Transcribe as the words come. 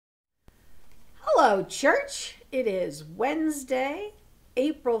Hello, church. It is Wednesday,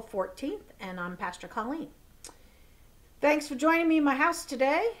 April 14th, and I'm Pastor Colleen. Thanks for joining me in my house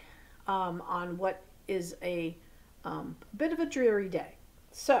today on what is a bit of a dreary day.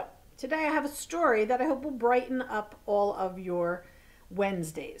 So, today I have a story that I hope will brighten up all of your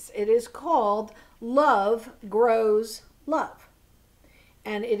Wednesdays. It is called Love Grows Love,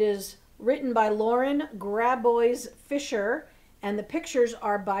 and it is written by Lauren Grabois Fischer, and the pictures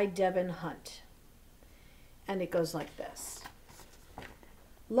are by Devin Hunt. And it goes like this.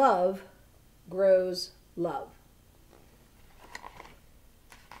 Love grows love.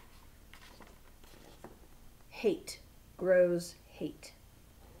 Hate grows hate.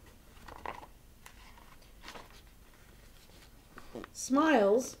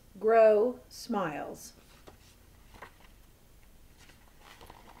 Smiles grow smiles.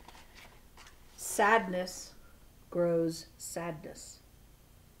 Sadness grows sadness.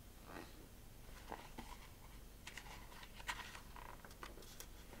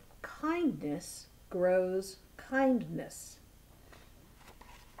 Kindness grows kindness.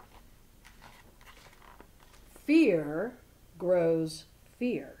 Fear grows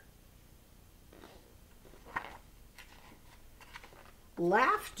fear.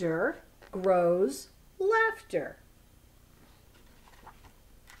 Laughter grows laughter.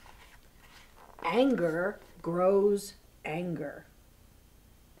 Anger grows anger.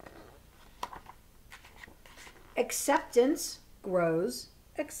 Acceptance grows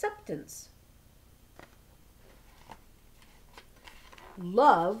acceptance.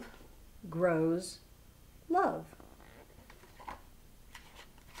 Love grows love.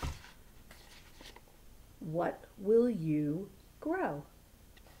 What will you grow?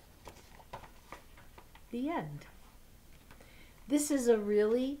 The end. This is a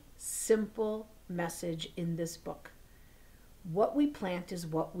really simple message in this book. What we plant is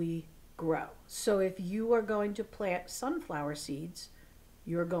what we grow. So if you are going to plant sunflower seeds,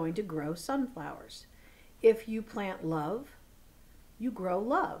 you're going to grow sunflowers. If you plant love, you grow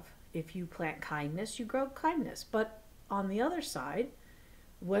love. If you plant kindness, you grow kindness. But on the other side,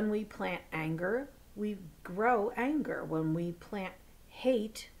 when we plant anger, we grow anger. When we plant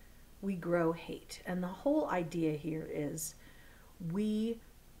hate, we grow hate. And the whole idea here is we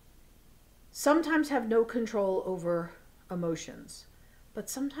sometimes have no control over emotions,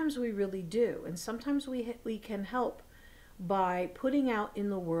 but sometimes we really do. And sometimes we can help by putting out in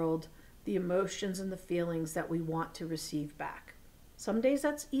the world the emotions and the feelings that we want to receive back. Some days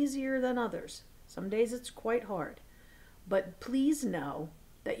that's easier than others. Some days it's quite hard. But please know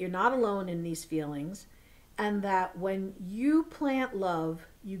that you're not alone in these feelings, and that when you plant love,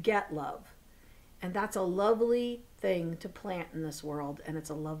 you get love. And that's a lovely thing to plant in this world, and it's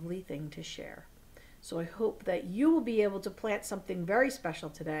a lovely thing to share. So I hope that you will be able to plant something very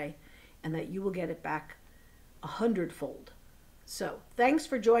special today, and that you will get it back 100-fold. So thanks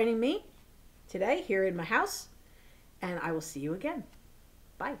for joining me today here in my house, and I will see you again.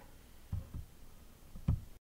 Bye.